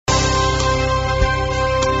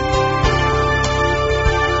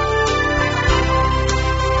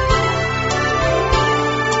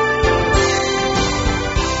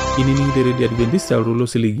inining'ite Radio Adventista oltolo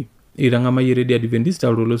siligi itang'amayie Radio Adventista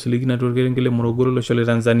oltolo siligi natii orkerenket le Morogoro losho le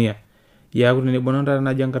Tanzania yaaku tenebo nantara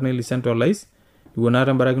naji Enkarna Central Lice iwuo naa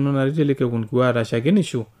tembarakino natii lekekun kiwaata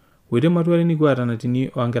Shakenisho wete matuare nikiwaata natini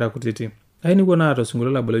onkera kutiti ainikipuo naa aata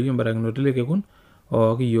osinkolio laboloki embarakinoto lekekun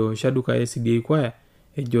ookiyo Shaduka SDA Choir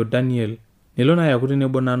ejo Daniel nelo naa ayaku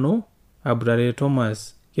tenebo nanu abutare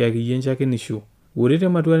Tomas kiakiyie Shakenisho wete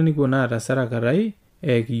matuare nikipuo naa aata sarakarai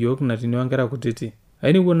kiyiok natini onkera kutiti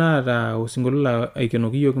ainikipuo naa aata osinkolio la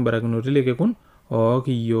aikenoki yiok embarakinoto lekekun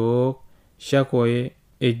ookiyiok Shakoe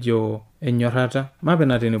ejo enyorrata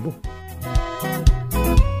mapena tenebo.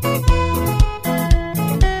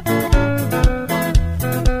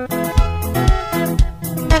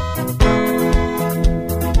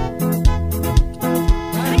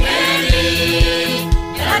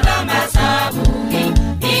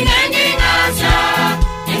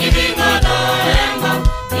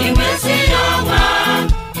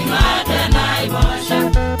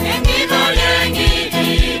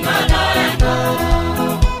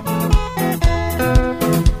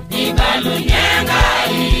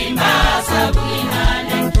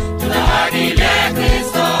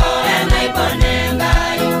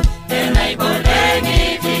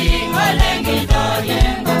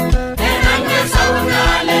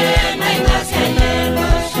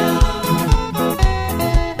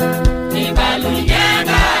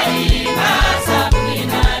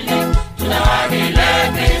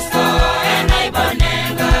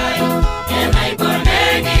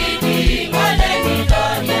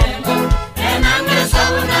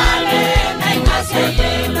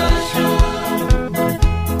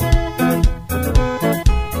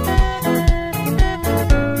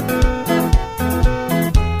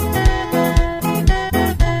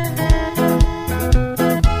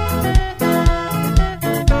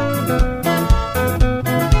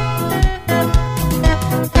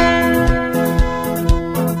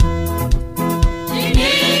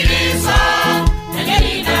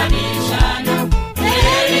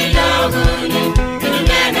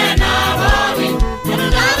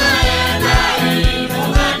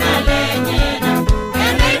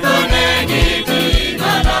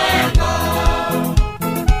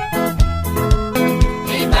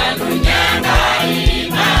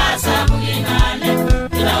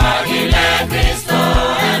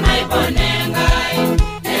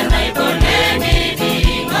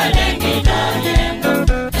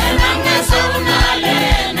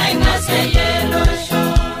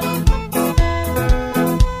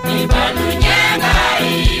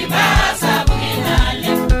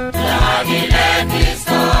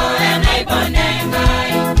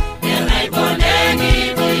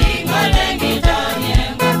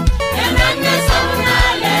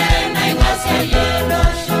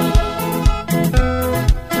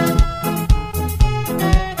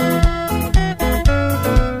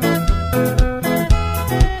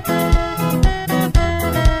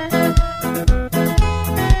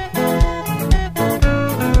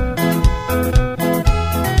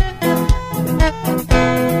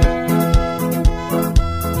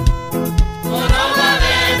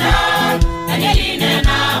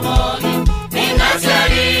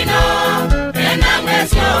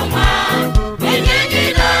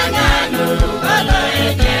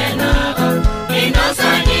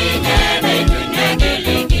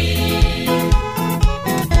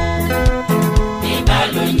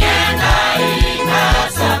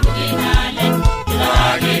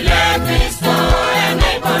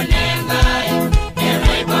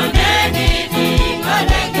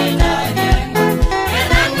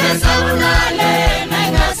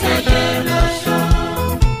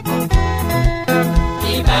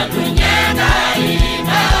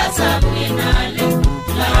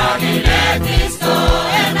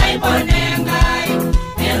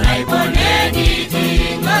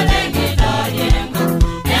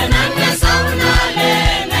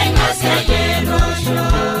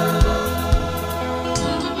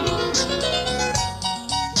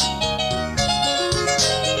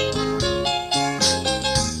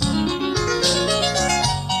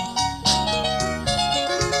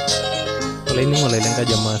 Lenga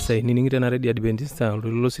jamaa sai nining'ite na Radio Adventista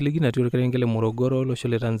oltolo siligi natii orkerenket le Morogoro losho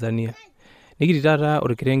le Tanzania nikiti taata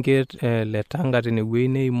orkerenket le Tanga tenewuei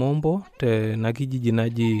nei Mombo tena kijiji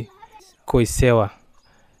naji Koisewa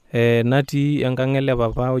natii enkang'ele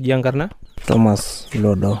papa oji Enkarna Tomas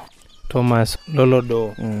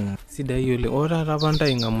Lolodo sidai oleng ora taapa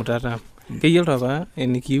ntai ng'amutata keyiolo apa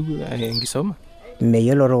enikiu enkisoma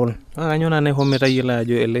meyiolo rol kanyo na ne hometa yila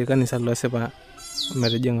ajo ele kanisa losipa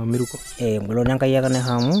metejenga miruko ngolo nankayaka ne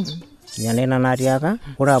hamu nyane na natiaka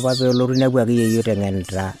ora apa pelotu nebu akiye yote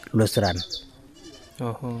ngentra losiran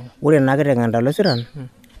ore naa kiteng'enita losiran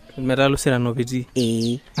metaa losiran opiti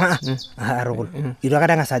arukul itu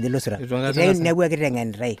akata eng'as ajo losiran neeku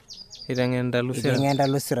kiteng'enitai iteng'enita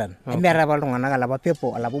losiran nemeeta apa iltung'anak alapa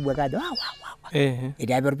pepo alapa buake ajo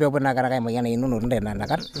etii apa orpepo naa karaka emoyian nainonoto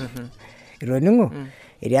ntainanakat itoning'o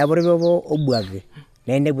etii apa orpepo obuaki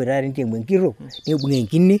naa inepu taata entiemu enkitok nibung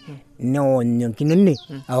enkine neony enkinone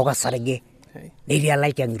aok osarge netii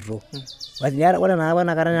olaichang'ito ore naa apa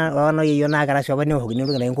inakata noyeyio naa kerashu apa neokokini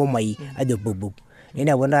entoki naji nkomai ajo bubub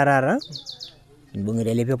ninepu taata ibung'ita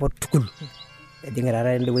ele pepo tukul ejing'ita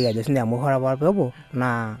taata endewueji ajo sinye amu ore apa orpepo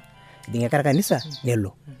naa ejing ake kanisa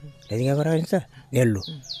nelo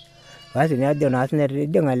basi nejo naa sinye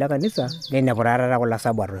tiding'a ele kanisa ninepu taata kulo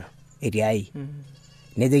sabato etii ai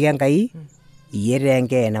nejoki Enkai iyie taa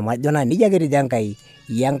enkeene majo naa nijia ake etejo Enkai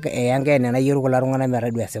iya enkeene nayieru kulo tung'anak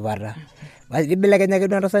metadua esipata basi nibelekenyaki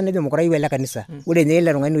duo entasat nejo mekure ayieu ele kanisa ore ninye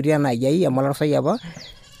ele tung'ani otii enaaji ai amu olatasai apa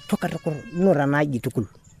toka tukul noto enaaji tukul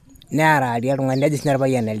neara atii oltung'ani nejo sinye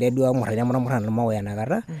orpayian elde duo murrani amu murran irmaoya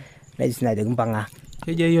inakata nejo sinye ajoki mpang'a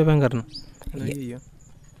keji ayio apa enkarna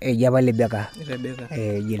eji apa Lebeka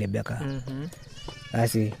eji Lebeka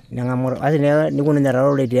basi nikununye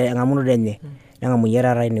taata ore eng'amunoto enye neng'amunye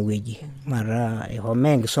taata inewueji mataa eshomo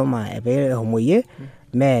enkisuma eshomoyie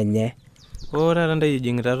meenye taata ntai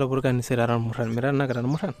ijing'ita apa orkanisa taata irmurran metanakita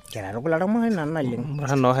irmurran kira tukul irmurran naleng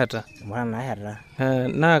irmurran ooheta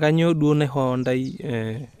naa kanyoo duo naihoo ntai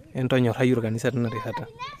entonyorrai orkanisa tina rishata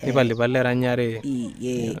nipalipal eranyare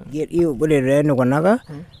ore taa enikunaka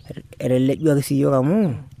etelejuaki siyiok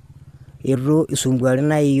amu itu isumbuari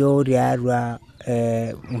nai iyiok tiatua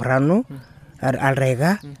murrano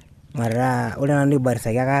altaika mataa ore nanu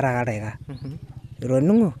ibarisaki akaata ake altaika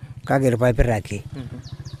itoning'o kake irpapit ake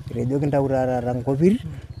etejo kintau taata nkopir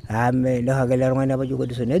nehoki ele tung'ani apa ojo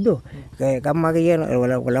Godiso nejo kamaa akeyie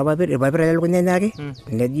kulo papit irpapit ake elukunya enye ake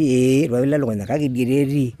neji irpapit lelukunya kake idie taa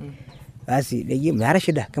etii basi neji meeta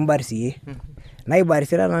shida kimbaris iyie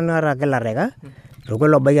naibarisi taata nanu ata kila taika orkwe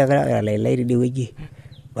lobaiki ake alailai tidie wueji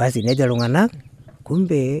basi nejo iltung'anak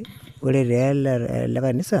kumbe ore taa ele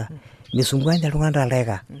kanisa misumbuan ninche iltung'anak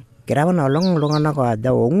toltaika kira apa inolong iltung'anak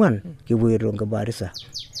aja oong'uan kipuoito nkibarisa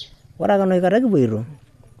ore ake enoshi kata kipuoito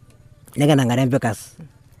nikinang'are empikas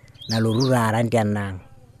nalotu taata ntienang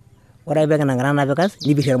ore ake pekinang'are ena pikas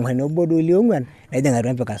nipirri ormurrani obo duo liong'uan nejing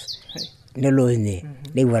atua empikas nelo inye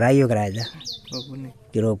nikipuo taa yiok kira aja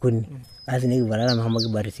kira okuni basi nikipuo taata meshomo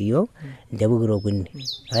kibarisi iyiok ninche pokira okuni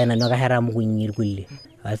kake nanu kashet amu kunyi irkulie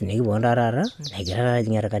basi nikiponu taata negira taata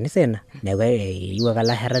ajing kanisa ina neeku eyieu ake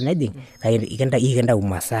olasheta nejing kake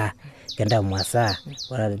kintau masaa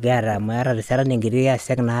ore kiata amu eeta terishata naa enkiti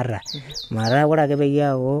asiak naata mataa ore ake peyie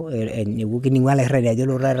eeku kining'u olairrani ajo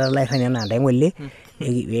elotu taata olairrani enaa ntae ng'ole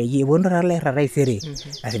eponu taata olairrani taisere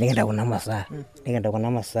basi nikintau kuna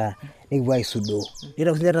masaa nikipuo aisudoo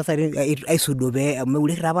nitau sinche tasati aisudoo amu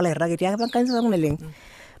meureki taa apa ilairrak etii apa kanisa sapuk naleng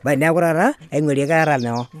neeku taata aing'uari ake taata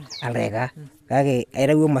nyoo altaika kake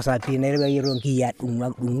aitawuo masaa pii naiterua ayietoo nkiyia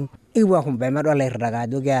adung'u nikipuo ahum pemedol ilairrak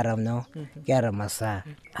ajo kiata masaa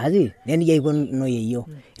basi nejia iko noyeyio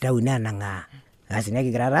itauni anang'aa basi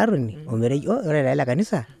nekigira taa atoni ometeji ore taa ele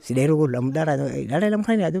kanisa sidai tukul amu idolta ele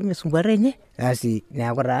murrani ajo misumbuarita ninye basi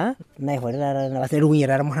neeku taa naihori taata basi netukunyie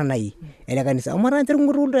taata irmurran ai ele kanisa amu etaa ninche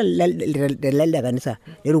irkumok telelde kanisa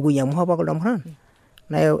netukunyie amu apa kuldo murran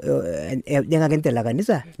naa ejing ake ninche ele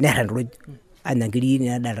kanisa neerr enturuj anya nkiri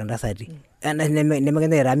nedalta ntasati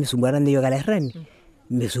nemekintai taa misumbuarita ninye yiok olairrani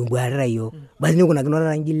misumbuarita yiok basi nikunakino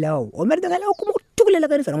taata inji lewa ometijing'a lewa kumok tukul ele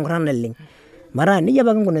kanisa irmurran naleng mataa nejia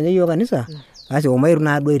apa kinkunanyi yiok kanisa basi omaitu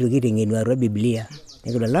naa duo aitoki aiteng'enu atua Biblia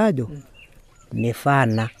nikidol ajo mifaa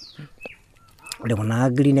ore kuna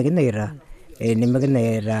kiri nikinyaita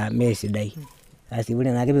nemikinyaita meesidai basi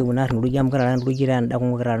ore naake peekiponu aarr nturuji amu kitaara nturuji taa enda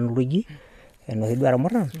kong'u kitaara nturuji enoshi duo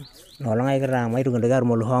armurran inoolong ake maitoki kintoki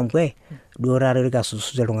aatum oloshi ombwe duo taata oitoki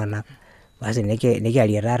asusut iltung'anak basi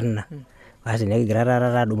nikiarie taa tina basi nekigira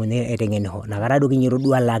taata adumunye aiteng'enisho nakata duo kinyototo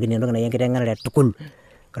duo alaakini entoki naji enkiteng'enare tukul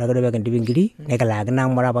ore ake duo pekindip inkiri nikilaakino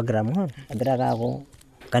amu ore apa kira murran egira ake aaku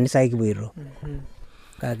kanisa ake kipuoito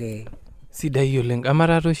kake sidai oleng amaa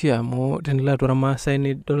taata oshi amu tenilo atua irmaasai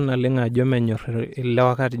nidol naleng ajo menyorr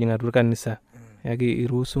ilewa atijing atua kanisa kake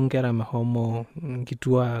iruhusu nkera mehomo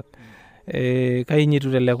nkituak kai inyi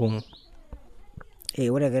etiu tele kung'u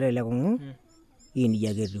ore ake tele kung'u nijia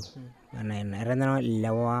ake etiu etanya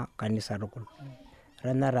ilewa kanisa tukul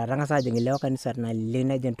etang'asa ajing ilewa kanisa naleng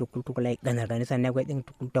nejing tukul aiganya kanisa neeku ejing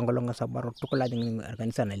tukul tenkolong esabato tukul ajing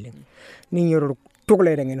kanisa naleng ninyototo tukul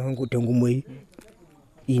aiteng'enisho tenkumoi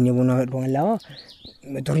inepu iltung'anak lewa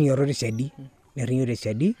metorrinyoto tesiadi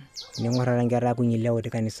ning'orr taata nkera kunyi lewa etii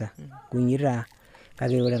kanisa kunyi taa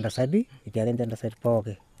kake ore entasati etii ake ninche entasati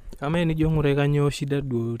pooki. Ama enijo ng'urai kanyoo shida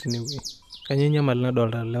duo tinewueji? Kanyoo enyamali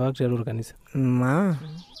nadolta ilewak tiatua kanisa?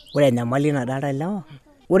 Ore enyamali nadolta ilewa,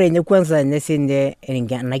 ore nye kwanza nye sinye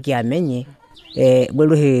ena kiama enye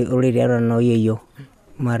egol oshi ororei tiatua noo yeyio.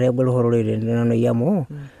 Mara egol oshi ororei tiatua noo yeyio amu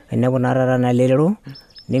inepu naa taata naa elelero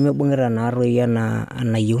nemibung'ita naa toi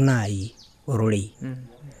enayieu naai ororei.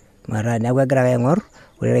 Mara neeku egira ake aing'orr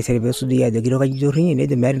ore taisere peesujui ajo kanyioo itorrinye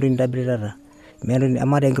nejo meeta entoki nintobirita.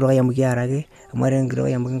 Amaa taa enkitok ai amu kiara ake, amaa taa enkitok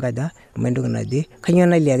ai amu kinkaja, amaa entoki naje, kanyioo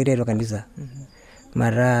naliaki tiatua kanisa.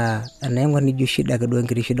 Mataa enaing'orr nijo shida ake duo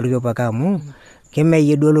enkiti shida orkiok ake amu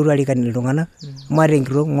kemeyie duo olotu arik iltung'anak, amaa taa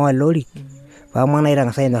enkitok ng'oa ele ori, paamaa nai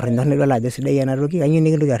itang'asa ainyorrinyorr nidol ajo sidai ena toki, kanyioo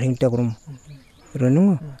nekintoki arriny te kurum.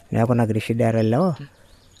 Itoning'o? Neeku ina kiti shida eeta ilewa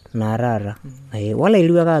naa taata.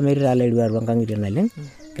 Olairua ake amu etii taa ilairua atua nkang'itie naleng,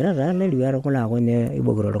 egira taa ilairua kulo aaku nye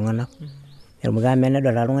ibokito iltung'anak. Amu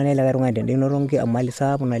enedol taa oltung'ani likae tung'ani tende enoto emali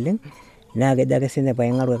sapuk naleng, naa kejo ake sinye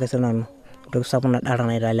paing'oru ake sinanu entoki sapuk nadolta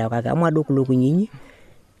nai toleleo kake amaa duo kulo kunyinyi,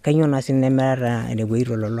 kanyioo naa sii nemeeta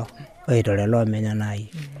enepuoito lelo oito lelo oomenya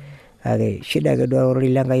naai. Kake shida ake duo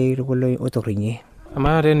ororei lenkai kulo otorrinye.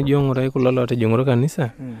 Amaa taa enijo ng'urai kulo lootijing'utua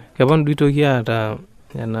kanisa, kepon duo itoki aata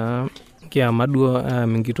ena kiama duo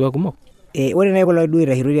inkituak kumok? Ore nai kulo duo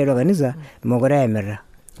oitashito tiatua kanisa mekure eemita.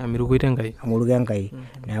 Mirukoito Enkai? Miruko Enkai.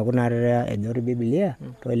 Neeku naa taata ejo Biblia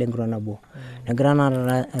toolo enkitok nabo. Negira naa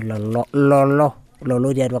taata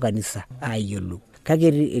lolo tiatua kanisa aayiolou. Kake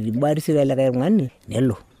etii batisho likae tung'ani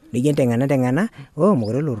nelo nijo enteng'ena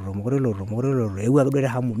mokure eloito. Eewuo ake duo te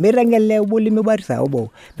hamu. Miteng'ele obo lemeibatisa obo.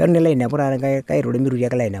 Penyo nilo ainepu taata enkae rorei mirutie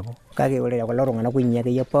ake ilo ainepu. Kake ore kulo tung'anak kunyinyik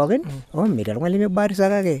akeyie pookin, metii oltung'ani lemeibatisa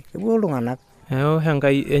kake epuo iltung'anak. Ewosh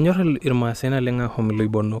Enkai enyorr irmaasai naleng aashom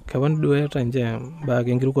iloibonok. Kepon duo eeta ninche imbaa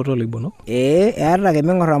enkirukoto ooloibonok? Eeta ake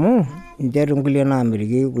miing'orr amu ninche etii nkulie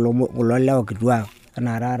naamitiki kulo lewa kituak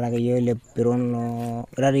enaa taata akeyie ele Piron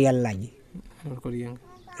taatoi ele aji.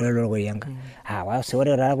 Lorkorianga.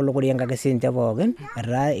 Ore taata kulo Korianga ake siinche pookin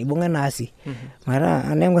etaa ibung'a enaasi.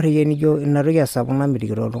 Metaa enaing'orr iyie nijo ina toki esapuk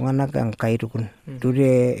namitikito iltung'anak Enkai tukul. Itu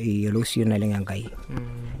tee eyiolou sii naleng Enkai.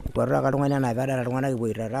 Epuoito ake oltung'ani enaa peedol iltung'anak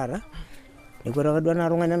epuoito taata, nepuoito ake duo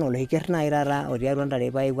oltung'ani enaa oloshi kerr naai taata otii atua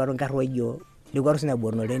ntare paa nkerr oijo nekuatu sinye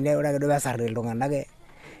ebornore ore ake duo peesarr iltung'anak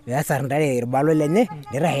peesarr intare irbalo lenye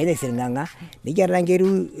nitashe tesing'ang'a. Nija taa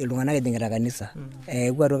etiu iltung'anak ejing'ita kanisa.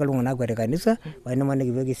 Epuo ake iltung'anak aakwet kanisa pae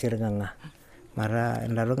nimaniki ipik esirng'ang'a. Mataa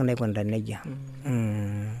ina toki naikunita nejia.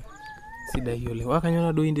 Sidai oleng. Kanyoo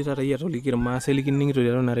naa duo indim taata iyie atoliki irmaasai likining'ito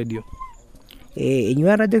tiatua ena redio?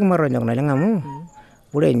 Enyuata ajoki matonyok naleng amu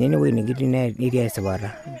ore ninye enewueji nikitii netii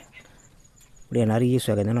esipata. Ore naari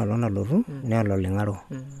Yesu ake enkolong nalotu naa ololing'aro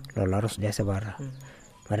lolo otusuja esipata.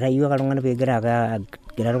 Metaa iyieu ake oltung'ani piigira ake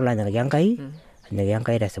anyikaki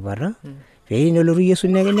Enkai tesipata pee tenelotu Yesu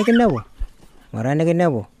nikinepu. Metaa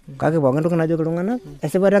nikinepu. Kake pookin toki najoki iltung'anak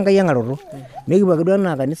esipata Enkai eng'aroto. Mekipuo ake duo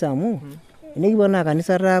enaa kanisa amu enikipuo enaa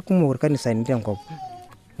kanisa etaa kumok irkanisani tenkop.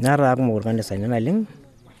 Netaa kumok irkanisani naleng.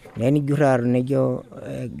 Naa enijurr taata nijo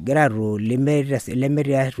egira apuo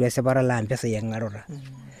lemetii atua esipata laa impisai ake ing'aruta.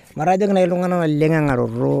 Mara ajoki nai iltung'anak naleng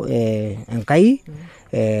eng'aroto Enkai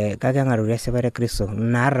kake eng'aroto esipata e Kristo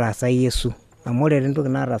naataasa Yesu. Amu ore entoki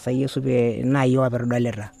naataasa Yesu naa iyiok apa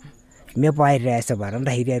edolita. Mipaai taa esipata,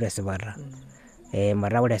 ntashe tiatua esipata.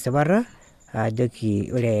 Metaa ore esipata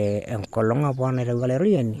ajoki ore enkolong apa naitawuo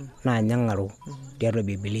olairoriani naa ninye eng'aro tiatua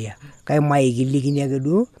Biblia. Kake maikilikini ake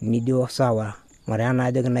duo nijo sawa. Mataa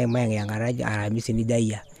naa ajoki nai maiyeng'iyeng'ata aramisi nijo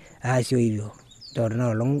ayia aasio hivyo. Ore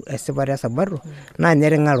inoolong esipata esabato naa ninye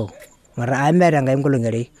king'aro. Amu meeta Enkai nkolong'i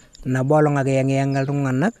are. Nabo olong ake eyeng'iyeng'a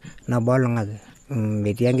iltung'anak, nabo olong ake.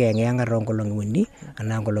 Metii enkiyeng'iyeng'ata oonkolong'i uni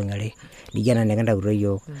enaa nkolong'i are. Nijo ena nikintautuo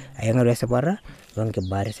iyiok. Eng'aru esipata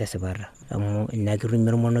wenkibaarisa esipata. Amu ina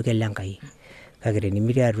kitumie ormonokie Lenkai. Kake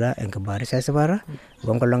tenimitii atua enkibaarisa esipata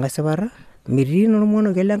wenkolong esipata mitii naa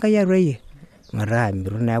ormonokie Lenkai atua iyie. Metaa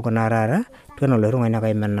mitu neeku naa taata etiu enaa oloshi tung'ani ake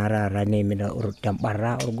oimin naa taata neimita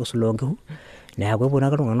tembata orgos loonkishu. Neeku epuo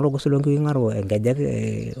naake iltung'anak orgos loonkishu aing'oru nkejek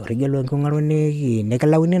oreyiet loonkishu ing'oru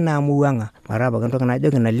nikilauni naa amu iwuang'a. Metaa pooki toki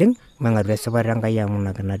najoki naleng mang'aru esipata Enkai amu ina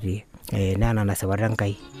ake natii. Naa nena sipata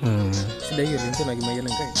Enkai. Sidai oleng tena kimayian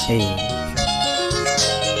Enkai.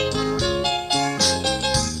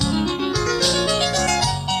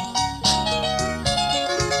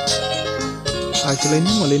 Akila ini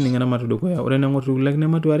ngole ningana matudukuya ore nang'otu lak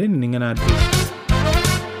nematuare ningana adu.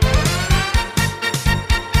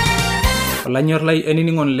 Olanyor lai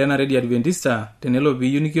eniningon lena Radio Adventista tenelo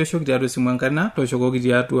piiyieu nikioshoki tiatua esimu enkarna tooshokoki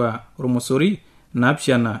tiatua ormosori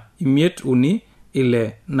 753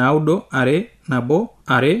 692 2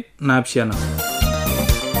 7.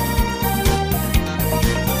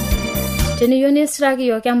 Teniyieu nisiraki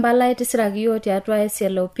yiok empalai tisiraki yiok tiatua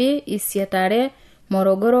SLOP Isietare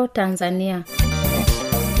Morogoro, Tanzania.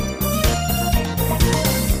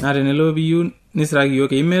 Na tenelo piyieu nisiraki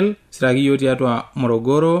yiok email, siraki yiok tiatua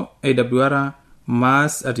Morogoro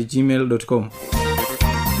awr@mas@gmail.com.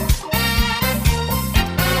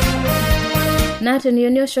 Na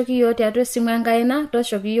teniyieu nioshoki yiok tiatua esimu enkaina,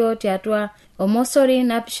 toshoki yiok tiatua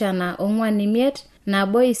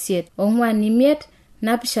 075-158-459.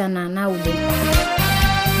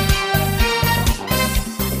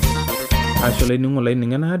 Asho lainingo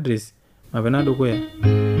laining'ena address mapena dukuya.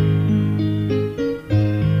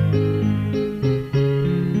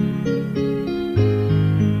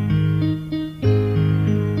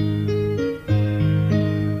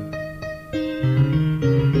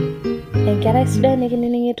 Enkerai sidai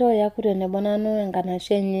nikinining'ito yaku tenebo nanu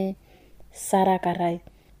enkanashe enye Sara Karai.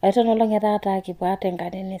 Aitonolong etaata kipuo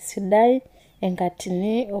tenkatini sidai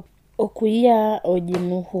Inkatini okuya oji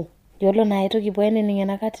Nuhu. Yiolo naa itu kipuo enining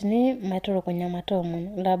ena katini maiturukunya matoomon.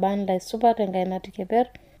 Laban laisupat enkaina tikeper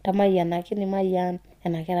tamayianaki mayian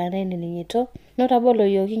ena kera ninining'ito. Notabolo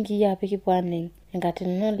yiok inkiya pikipuo aning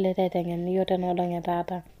enkatini noleta aiteng'en yiok tenolong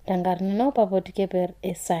etaata. Tenkatini no papo tikeper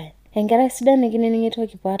esai. Enkerai sidai nikinining'ito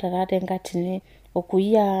kipuo taata enkatini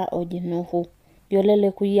okuya oji Nuhu. Yiolo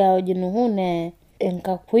ele kuya oji Nuhu ne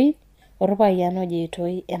enkakui orpayian oji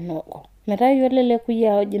Itoi Enogo. Metaa yiolo ele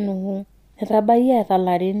kuya oji Nuhu etabayie eeta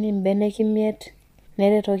larin imbenek 5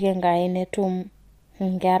 neretoki Enkai netum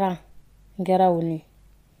nkera 3.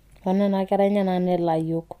 Onena kera enyenak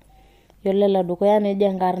nelayiok. Yiolo ele dukuya neji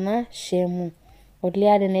enkarna Shemu,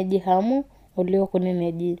 oliare neji Hamu, oliokuni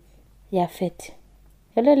neji Yafet.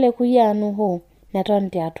 Yiolo ele kuya Nuhu neton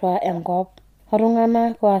tiatua enkop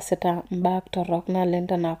oltung'anak oasita mbak torok naleng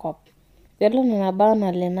tenakop. Yiolo nena baa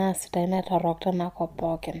naleng naasita netorok tenakop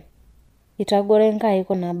pookin. Itagore Enkai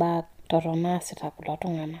kuna baa torok naasita kulo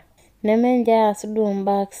tung'anak. Nemenje eas duo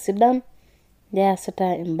mbak sidan,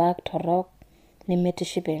 easita mbak torok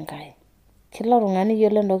nemetiship Enkai. Kila tung'ani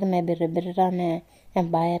yiolo entoki naibiribirita ne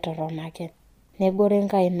embaye torok ake. Negore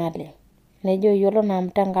Enkai naleng. Nejo yiolo naa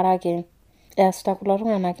tenkaraki easita kulo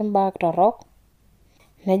tung'anak mbak torok,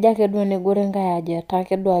 nejo ake duo negore Enkai ajo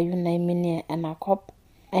etake duo ayieu naiminie enakop,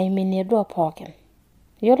 aiminie duo pookin.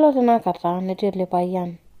 Yiolo tenakata netii ele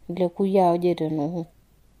payian le kuya oji Nuhu.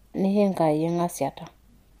 Nihi Enkai eng'asiata.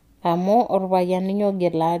 Amu orpayian ninye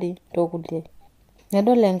ogilari tokulie.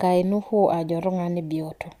 Nedol Enkai Nuhu ajo tung'ani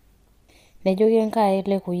bioto. Nejoki Enkai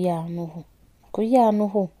le kuya Nuhu. Kuya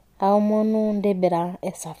Nuhu, aomonu ndibira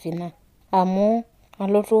esafina. Amu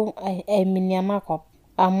alotu aiminie enakop.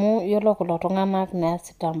 Amu yiolo kulo tung'anak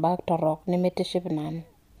neasita mbak torok nemetiship nanu.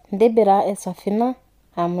 Ndibira esafina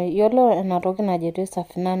amu yiolo enatoki najoito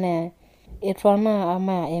esafina ne etwana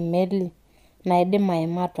ama emeli naidim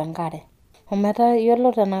aima atua enkare. Ometaa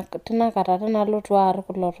yiolo tenakata tenalotu aar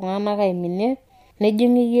kulo tung'anak aiminie,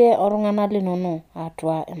 nejing iyie oltung'anak linono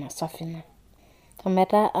atua ena safina.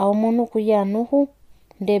 Ometaa aomonu kuya Nuhu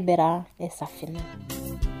ndibira esafina.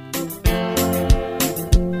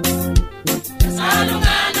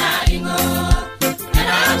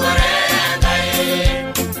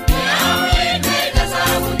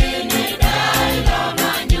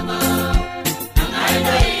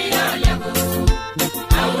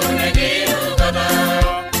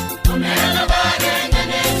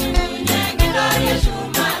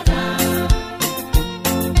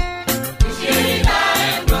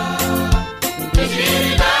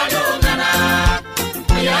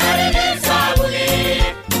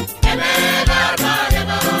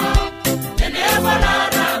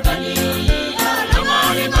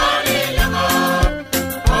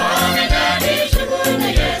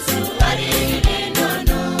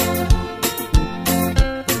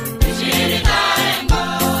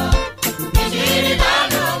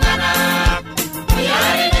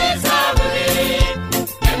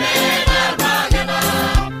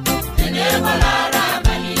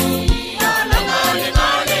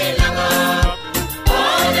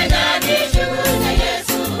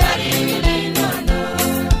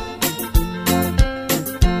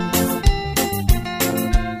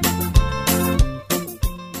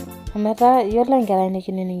 Ometaa yiolo enkerai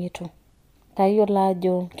nikinining'ito. Tayiolo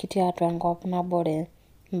ajo kitii atua enkop nabore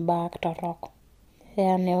mbak torok.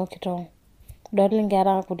 Eya neokito. Dol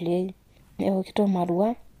nkera kulie neokito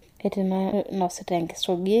marua, etii nainosita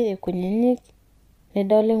enkisogi ekunyinyik,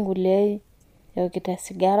 nidol nkulie eokito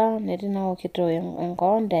sigara, netii naokito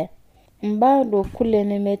enkoonde. Mbaa duo kulie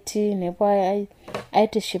nemetii nepuo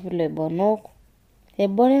aitiship iloibonok.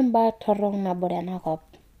 Ebore mbaa torok nabore enakop.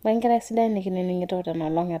 Enkerai sidai nikinining'ito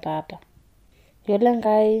tenolong etaata. Yiolo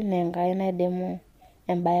Enkai naa Enkai naidimu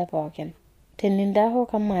embaye pookin. tenindaho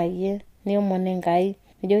kama yie niomone Enkai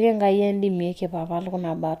nijoki Enkai endimie kipapal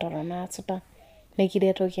kuna baa torok naasita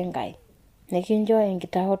nikiretoki Enkai nikincho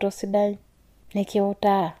enkitahoto sidai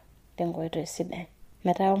nikiutaa tenkoitoi sidai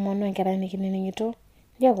metaa omonu enkerai nikinining'ito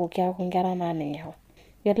jaku kiaku nkera naaning'isho.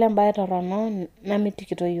 Yiolo embae torono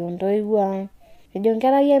namitikito yiok ntoiwuo ang' ejo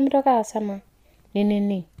nkerai mitoki aas ena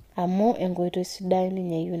ninining amu enkoitoi sidai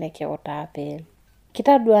ninye yieu nikiutaa pee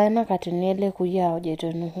kitadua Inkatini ele kuyiaa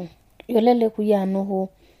ojeito Nuhu. Yiolo ele kuyiaa Nuhu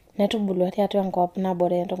netubulua tiatua enkop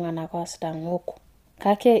nabore iltung'anak oosita ng'oku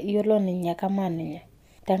kake yiolo ninye kama ninye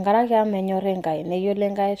tenkaraki menyorr Enkai neyiolo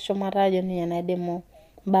Enkai shumata ajo ninye naidimu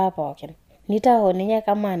mbaa pookin nitaho ninye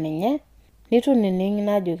kama ninye nitu nining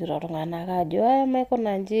najokito iltung'anak ajo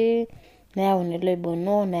maikuna nji neyau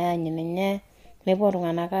niloibono neany ninye nepuo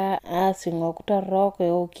iltung'anak aas ng'oku torrok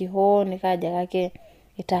eokihoo nikaja kake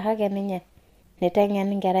itaho ake ninye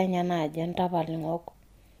niteng'en nkera enyenak ajo entapal ng'oku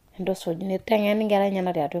entosuj niteng'en nkera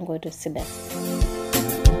enyenak tiatua enkoitoi sidai.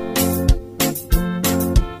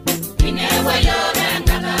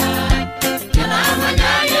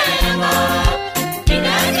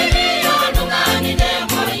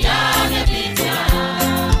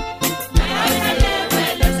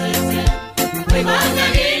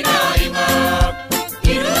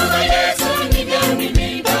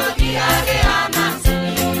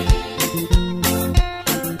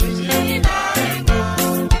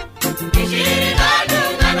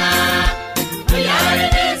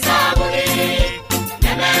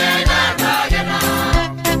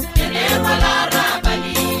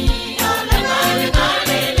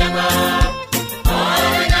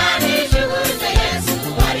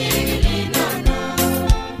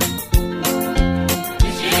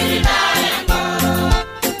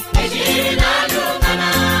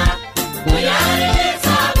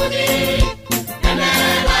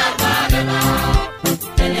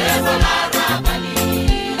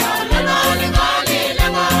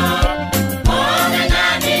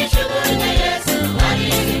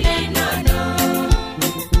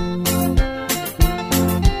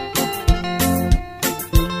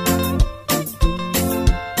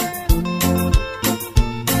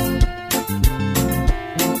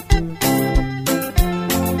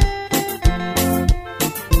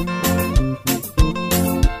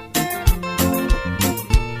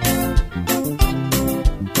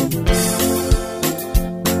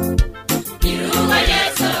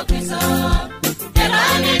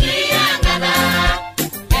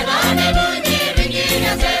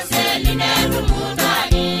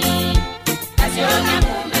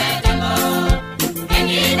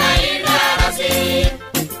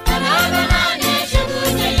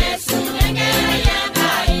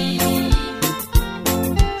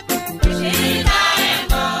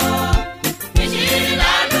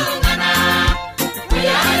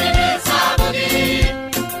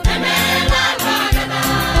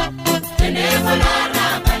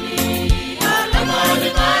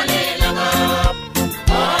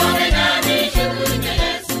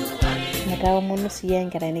 Taomonu siya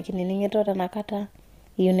nkera nikinining'ito tenakata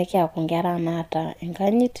iyieu nikiaku nkera naata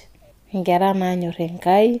enkanyit nkera naanyorr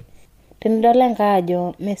Enkai tenidol Enkai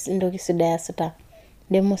ajo entoki sidai easita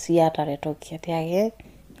demu siya ataretoki atiake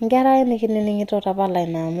nkera nikinining'ito tapala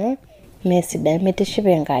ina amu mesidai mitiship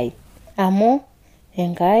Enkai amu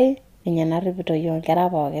Enkai ninye narripito yiok nkera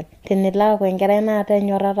pookin tenilo aaku enkerai naata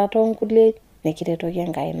enyorrata toonkulie nikiretoki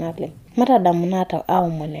Enkai naleng matadamu naata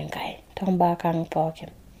aomon Enkai tombaa kang' pookin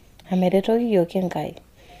ameretoki yiok Enkai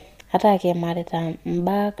ata kimarita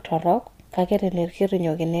mbaa torrok kake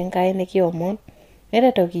tenirkitunyokini Enkai nikiomon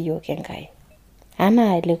neretoki yiok Enkai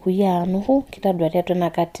anaa ele kuyiaa Nuhu kitadua tiatua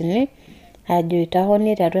Inkatini ajo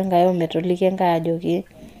itahoni tiatua Enkai ometoliki Enkai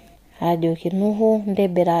ajoki Nuhu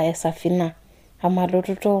ntibira esafina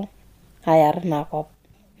amalotuto ayarr inakop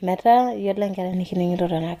metaa yiolo nkera nikining'ito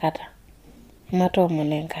tenakata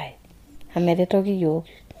matoomon Enkai ameretoki yiok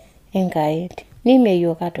Enkai nimie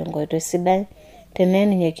yiok atua enkoitoi sidai tenaa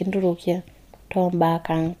ninye kinturukia tombaa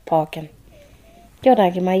kang' pookin.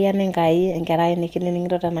 Kiota kimayian Enkai enkerai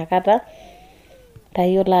nikinining'ito tenakata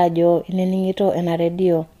tayiolo ajo inining'ito ena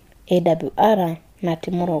redio AWR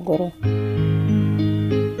natii Morogoro.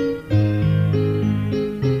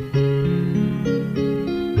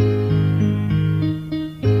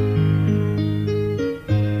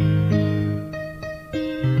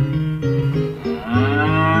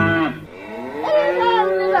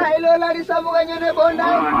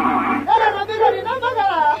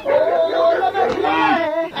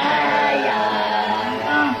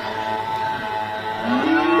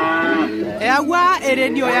 eyawua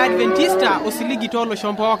eredio ya Adventista osiligi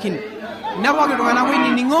tooloshon pookin. Nepooki iltung'anak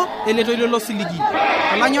oinining'o ele toilo losiligi.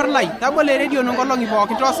 Olanyor lai, tabolo eredio nonkolong'i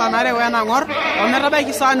pookin toosanare wenang'or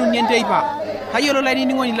ometabaiki saa 4 enteipa. Tayiolo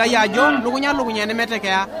lainining'oni lai ajo lukunya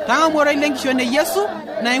nemetekeya. Tang'amu ortoilo lenkishon e Yesu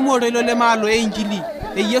naimu ortoilo lemaalo e Injili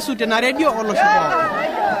e Yesu tena redio olosho pookin.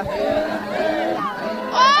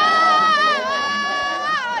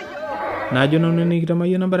 Najo nanu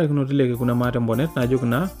nikitamayiana barakinoto leke kuna maate mbonet najo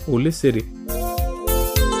kuna ole seri.